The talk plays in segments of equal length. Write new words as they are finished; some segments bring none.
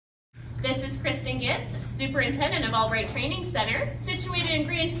This is Kristen Gibbs, Superintendent of Albright Training Center, situated in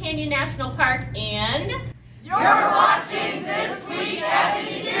Grand Canyon National Park, and you're watching This Week at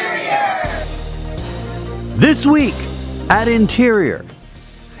Interior! This Week at Interior.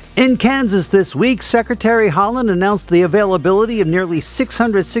 In Kansas this week, Secretary Haaland announced the availability of nearly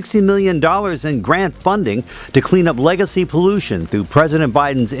 $660 million in grant funding to clean up legacy pollution through President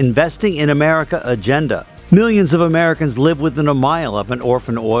Biden's Investing in America agenda. Millions of Americans live within a mile of an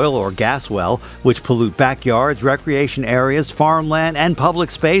orphan oil or gas well, which pollute backyards, recreation areas, farmland, and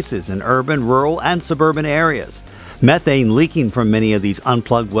public spaces in urban, rural, and suburban areas. Methane leaking from many of these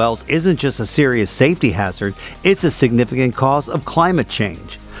unplugged wells isn't just a serious safety hazard, it's a significant cause of climate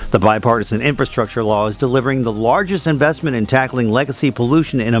change. The bipartisan infrastructure law is delivering the largest investment in tackling legacy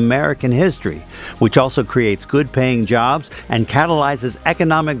pollution in American history, which also creates good-paying jobs and catalyzes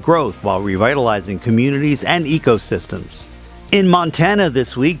economic growth while revitalizing communities and ecosystems. In Montana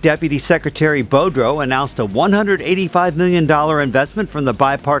this week, Deputy Secretary Boudreaux announced a $185 million investment from the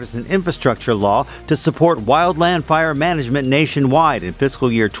bipartisan infrastructure law to support wildland fire management nationwide in fiscal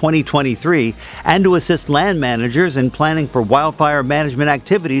year 2023 and to assist land managers in planning for wildfire management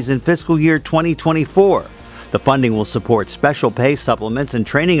activities in fiscal year 2024. The funding will support special pay supplements and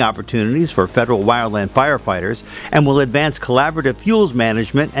training opportunities for federal wildland firefighters and will advance collaborative fuels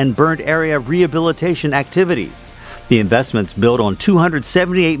management and burned area rehabilitation activities. The investments build on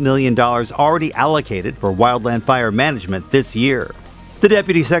 $278 million already allocated for wildland fire management this year. The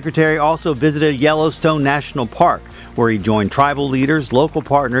Deputy Secretary also visited Yellowstone National Park, where he joined tribal leaders, local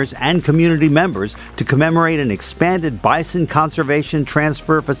partners, and community members to commemorate an expanded bison conservation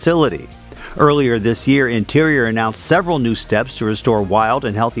transfer facility. Earlier this year, Interior announced several new steps to restore wild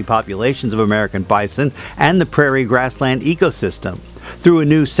and healthy populations of American bison and the prairie grassland ecosystem. Through a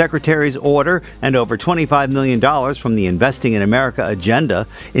new Secretary's order and over $25 million from the Investing in America agenda,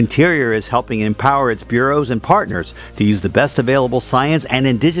 Interior is helping empower its bureaus and partners to use the best available science and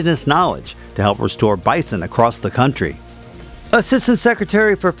indigenous knowledge to help restore bison across the country. Assistant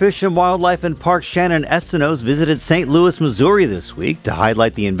Secretary for Fish and Wildlife and Parks Shannon Estenos visited St. Louis, Missouri this week to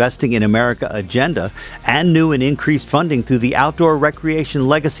highlight the Investing in America agenda and new and increased funding through the Outdoor Recreation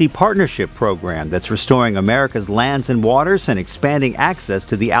Legacy Partnership Program that's restoring America's lands and waters and expanding access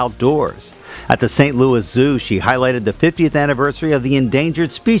to the outdoors. At the St. Louis Zoo, she highlighted the 50th anniversary of the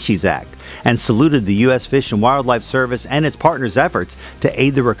Endangered Species Act and saluted the U.S. Fish and Wildlife Service and its partners' efforts to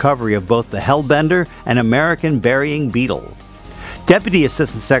aid the recovery of both the hellbender and American burying beetle. Deputy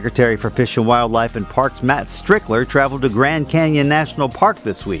Assistant Secretary for Fish and Wildlife and Parks Matt Strickler traveled to Grand Canyon National Park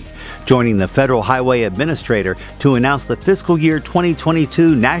this week, joining the Federal Highway Administrator to announce the fiscal year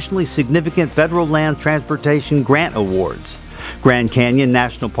 2022 Nationally Significant Federal Land Transportation Grant Awards. Grand Canyon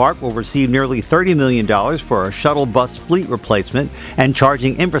National Park will receive nearly $30 million for a shuttle bus fleet replacement and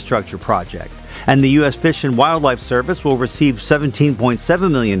charging infrastructure project. And the U.S. Fish and Wildlife Service will receive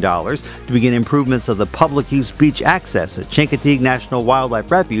 $17.7 million to begin improvements of the public use beach access at Chincoteague National Wildlife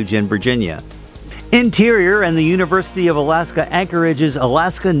Refuge in Virginia. Interior and the University of Alaska Anchorage's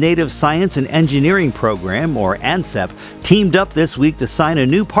Alaska Native Science and Engineering Program, or ANSEP, teamed up this week to sign a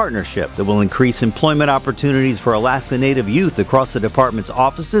new partnership that will increase employment opportunities for Alaska Native youth across the department's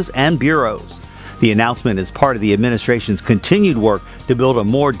offices and bureaus. The announcement is part of the administration's continued work to build a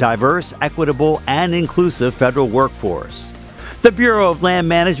more diverse, equitable, and inclusive federal workforce. The Bureau of Land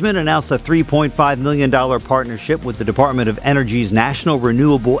Management announced a $3.5 million partnership with the Department of Energy's National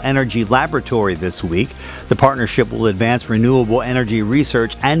Renewable Energy Laboratory this week. The partnership will advance renewable energy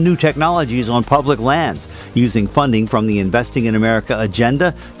research and new technologies on public lands, using funding from the Investing in America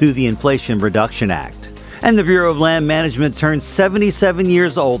agenda through the Inflation Reduction Act. And the Bureau of Land Management turned 77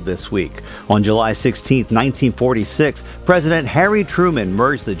 years old this week. On July 16, 1946, President Harry Truman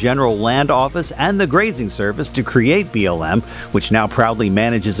merged the General Land Office and the Grazing Service to create BLM, which now proudly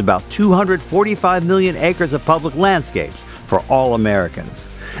manages about 245 million acres of public landscapes for all Americans.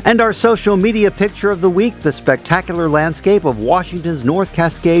 And our social media picture of the week, the spectacular landscape of Washington's North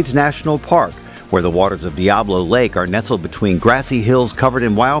Cascades National Park, where the waters of Diablo Lake are nestled between grassy hills covered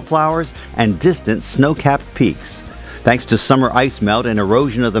in wildflowers and distant snow-capped peaks. Thanks to summer ice melt and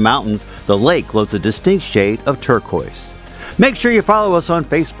erosion of the mountains, the lake glows a distinct shade of turquoise. Make sure you follow us on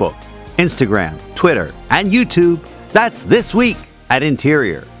Facebook, Instagram, Twitter, and YouTube. That's This Week at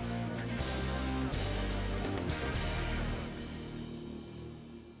Interior.